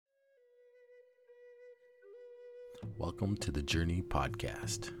Welcome to the Journey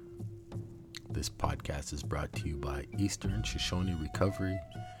Podcast. This podcast is brought to you by Eastern Shoshone Recovery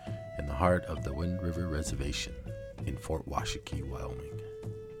in the heart of the Wind River Reservation in Fort Washakie, Wyoming.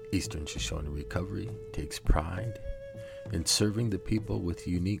 Eastern Shoshone Recovery takes pride in serving the people with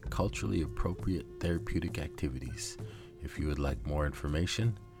unique, culturally appropriate therapeutic activities. If you would like more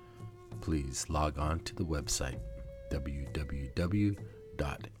information, please log on to the website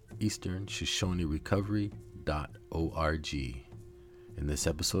www.easternshoshone-recovery.org. In this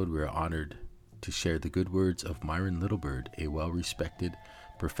episode, we are honored to share the good words of Myron LittleBird, a well-respected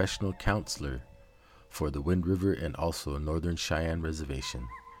professional counselor for the Wind River and also Northern Cheyenne Reservation.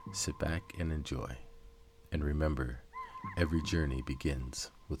 Sit back and enjoy. And remember, every journey begins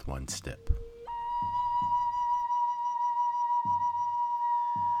with one step.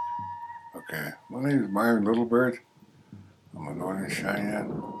 Okay, my name is Myron LittleBird. I'm a Northern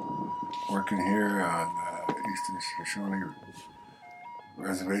Cheyenne, working here on Eastern Shoshone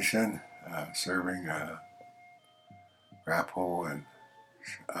Reservation, serving Rapo and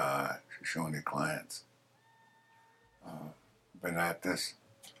Shoshone clients. Been at this,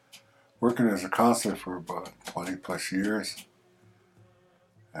 working as a counselor for about 20 plus years,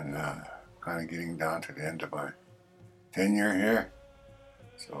 and kind of getting down to the end of my tenure here.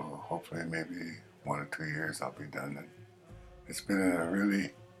 So hopefully maybe 1 or 2 years I'll be done. And it's been a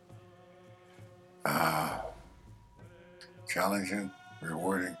really challenging,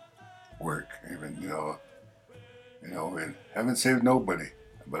 rewarding work. Even, we haven't saved nobody,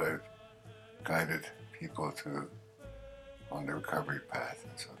 but I've guided people on the recovery path,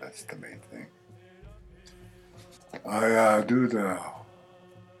 and so that's the main thing. I do the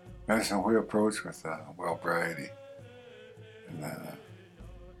medicine wheel approach with well-variety, and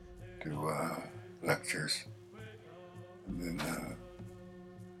do lectures, and then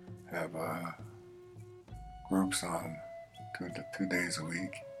have groups on two days a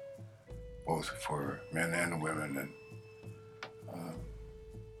week, both for men and women, and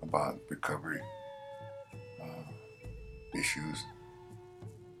about recovery issues,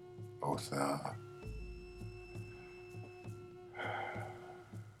 both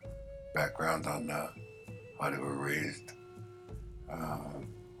background on how they were raised,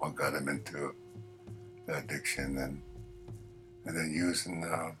 what got them into the addiction, and then using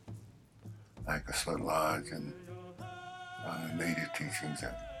like a sweat lodge and native teachings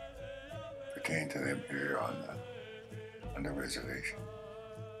that pertain to them here on the reservation.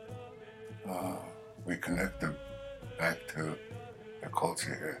 We connect them back to their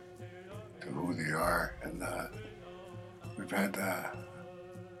culture here, to who they are, and we've had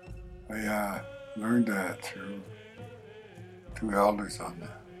I learned that through two elders on the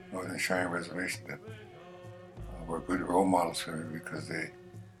Northern Cheyenne Reservation that were good role models for me, because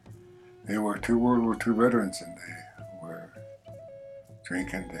they were two World War II veterans, and they were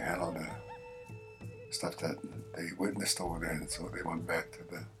drinking to handle the stuff that they witnessed over there, and so they went back to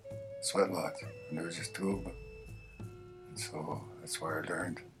the sweat lodge, and there was just two of them. And so that's where I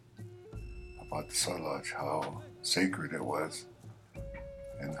learned about the sweat lodge, how sacred it was,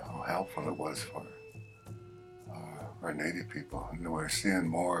 and how helpful it was for our native people. And we're seeing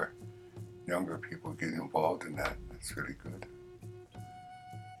more younger people get involved in that. It's really good.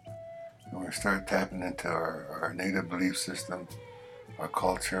 And we start tapping into our native belief system, our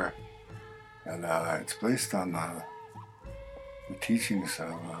culture, and it's based on the teachings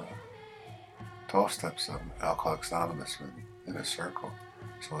of 12 steps of Alcoholics Anonymous in a circle,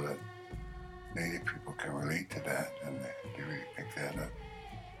 so that native people can relate to that, and they really pick that up,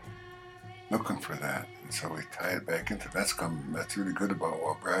 looking for that. And so we tie it back into that's really good about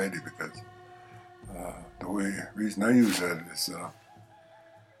well-variety, because the reason I use that is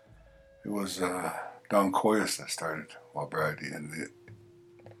it was Don Coyas that started well-variety, and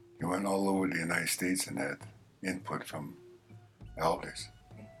he went all over the United States and had input from elders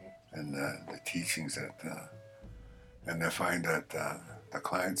and the teachings that and I find that the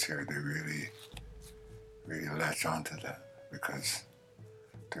clients here, they really latch onto that, because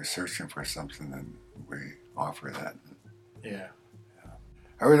they're searching for something, and we offer that. Yeah.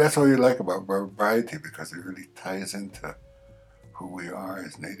 I mean, that's what you like about variety, because it really ties into who we are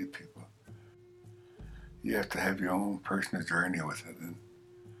as native people. You have to have your own personal journey with it,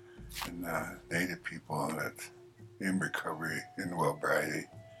 and native people that in recovery, in well-variety,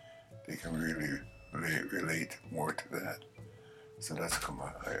 they can really relate more to that. So that's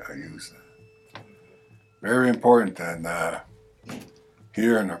I use that. Very important, and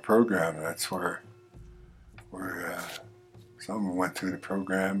here in our program, that's where some went through the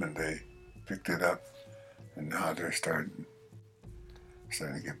program and they picked it up, and now they're starting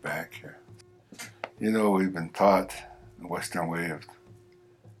to get back here. we've been taught the Western way of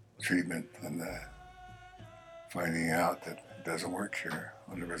treatment and finding out that it doesn't work here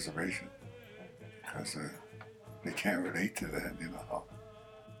on the reservation because they can't relate to that,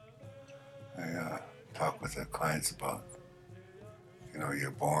 I talk with the clients about,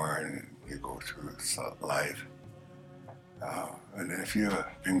 you're born and you go through life. And if you've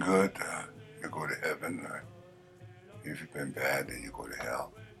been good, you go to heaven, or if you've been bad, then you go to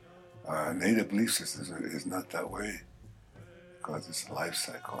hell. Native belief systems is not that way because it's a life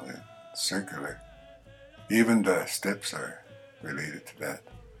cycle and circular. Even the steps are related to that.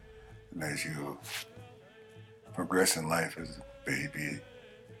 And as you progress in life as a baby,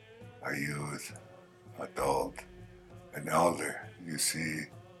 a youth, adult, an elder, you see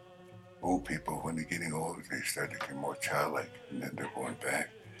old people, when they're getting older, they start to get more childlike, and then they're going back.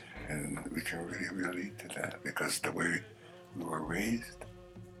 And we can really relate to that because the way we were raised.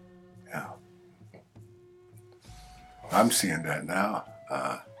 Yeah. I'm seeing that now.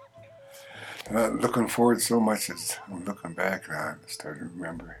 I'm not looking forward so much as I'm looking back now. I'm starting to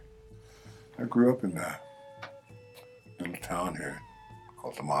remember. I grew up in a little town here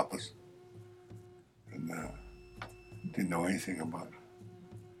called the Mappas, and didn't know anything about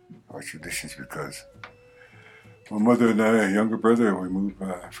our traditions because my mother and I, a younger brother, we moved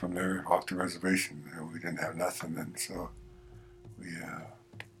from there off the reservation, and we didn't have nothing, and so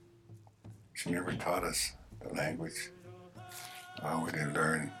she never taught us the language. We didn't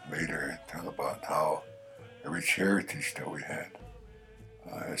learn later until about how a rich heritage that we had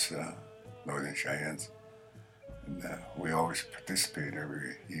as Northern Cheyennes. And we always participate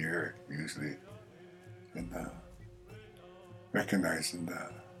every year, usually, in recognizing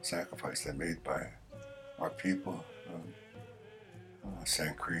the sacrifice they made by our people,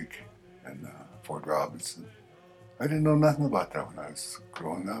 Sand Creek and Fort Robinson. I didn't know nothing about that when I was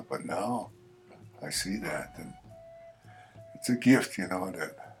growing up, but now I see that, and it's a gift,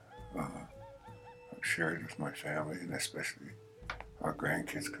 that I've shared with my family, and especially our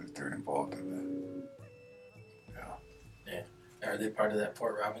grandkids, because they're involved in that. Yeah. Are they part of that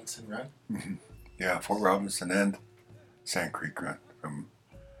Fort Robinson run? Mm-hmm. Yeah, Fort Robinson and Sand Creek run from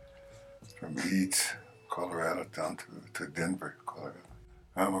Eads, Colorado, down to Denver, Colorado.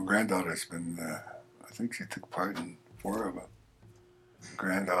 My granddaughter's been, I think she took part in 4 of them.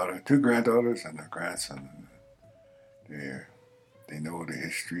 2 granddaughters and a grandson. And they know the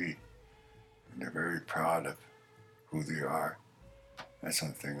history, and they're very proud of who they are. That's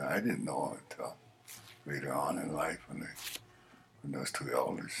something I didn't know until later on in life when those 2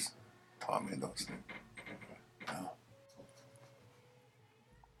 elders taught me those things. Yeah.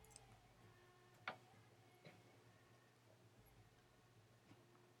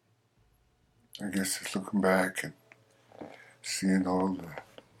 I guess just looking back and seeing all the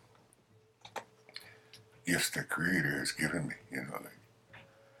gifts the Creator has given me, like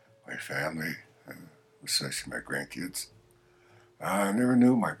my family, especially my grandkids. I never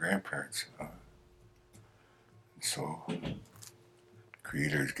knew my grandparents. So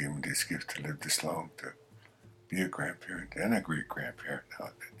Creator has given me this gift to live this long, to be a grandparent and a great-grandparent now.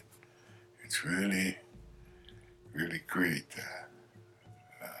 It's really, really great.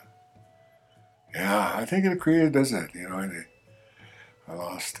 Yeah, I think the Creator does it. I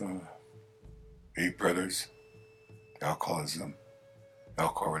lost 8 brothers to alcoholism,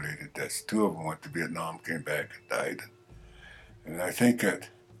 alcohol-related deaths. 2 of them went to Vietnam, came back, and died. And I think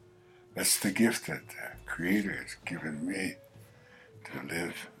that's the gift that the Creator has given me to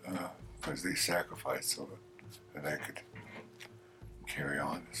live, because they sacrificed so that I could carry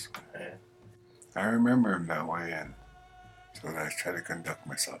on this way. I remember him that way, and so I try to conduct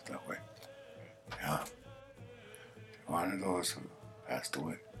myself that way. Yeah. To honor those who passed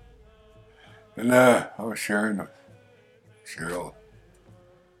away. And I was sharing with Cheryl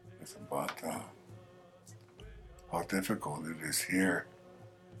about how difficult it is here,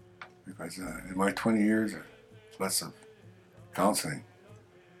 because in my 20 years or plus of counseling,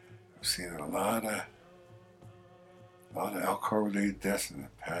 I've seen a lot of alcohol-related deaths in the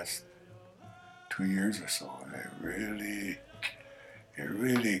past 2 years or so, and it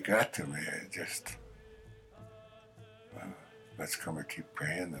really got to me. It just, let's come and keep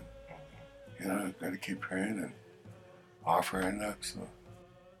praying, and got to keep praying and offering up. So,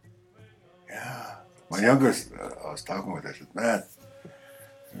 yeah. My youngest, I was talking with her, I said, man,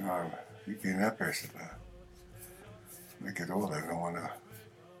 you getting up here, I said, when I get older, I don't want to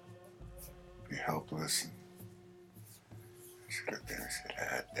be helpless. And she looked at me and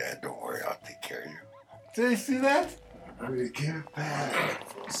said, Dad, don't worry, I'll take care of you. Did you see that? Really give it back.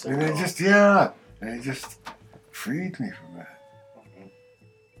 And it just freed me from that.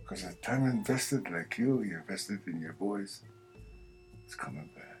 Because the time invested, like you invested in your boys, it's coming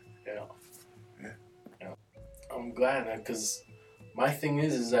back. Yeah. I'm glad, because my thing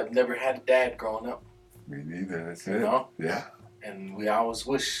is I've never had a dad growing up. Me neither. That's You it. know? Yeah. And we always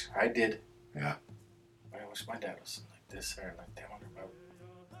wish I did. Yeah. I wish my dad was like this or like that. I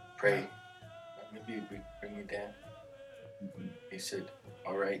pray. Maybe he'd bring me down. Mm-hmm. He said,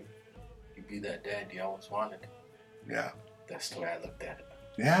 all right, you be that dad you always wanted. Yeah. That's the way I looked at it.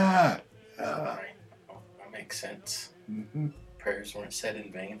 Yeah. All right. Well, that makes sense. Mm-hmm. Prayers weren't said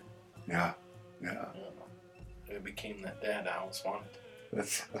in vain. Yeah. Yeah. I became that dad I always wanted.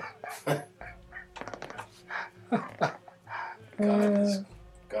 That's...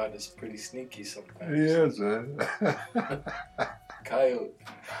 God is pretty sneaky sometimes. Yes, man. Coyote.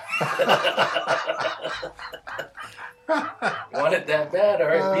 Want it that bad? All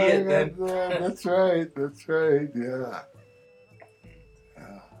right, be it then. That's right. That's right. Yeah.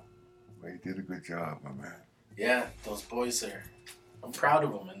 Well, you did a good job, my man. Yeah, those boys are. I'm proud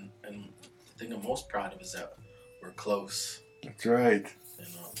of them, and the thing I'm most proud of is that we're close. That's right. You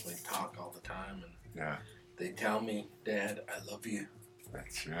know, we talk all the time, and Yeah. they tell me, Dad, I love you.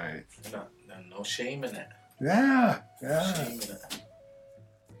 That's right. No shame in it. Yeah. No Yeah. shame in it.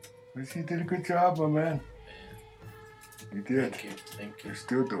 Well, you did a good job, my man. Yeah. You did. Thank you. You're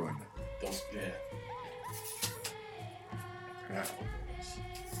still doing it. Yeah.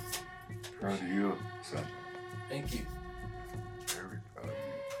 Proud of you, son. Thank you. Very proud of you.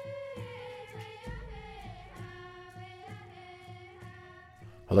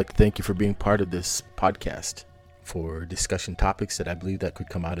 I'd like to thank you for being part of this podcast, for discussion topics that I believe that could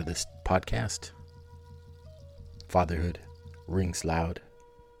come out of this podcast. Fatherhood rings loud.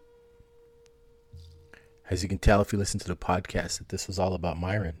 As you can tell if you listen to the podcast, that this was all about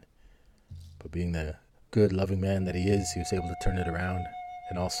Myron. But being the good, loving man that he is, he was able to turn it around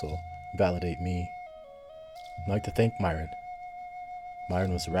and also validate me. I'd like to thank Myron.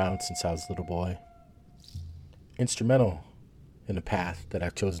 Myron was around since I was a little boy. Instrumental in the path that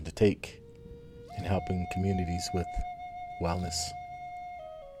I've chosen to take in helping communities with wellness.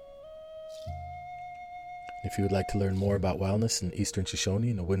 If you would like to learn more about wellness in Eastern Shoshone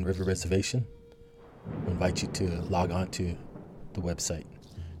and the Wind River Reservation, we invite you to log on to the website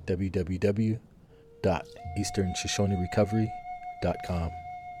www.easternshoshone.recovery.com.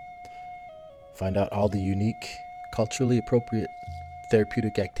 Find out all the unique, culturally appropriate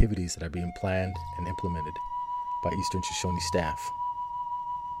therapeutic activities that are being planned and implemented by Eastern Shoshone staff.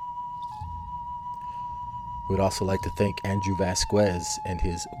 We would also like to thank Andrew Vasquez and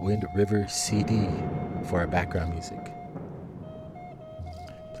his Wind River CD for our background music.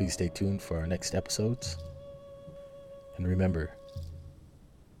 Please stay tuned for our next episodes. And remember,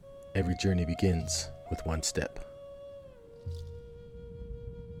 every journey begins with one step.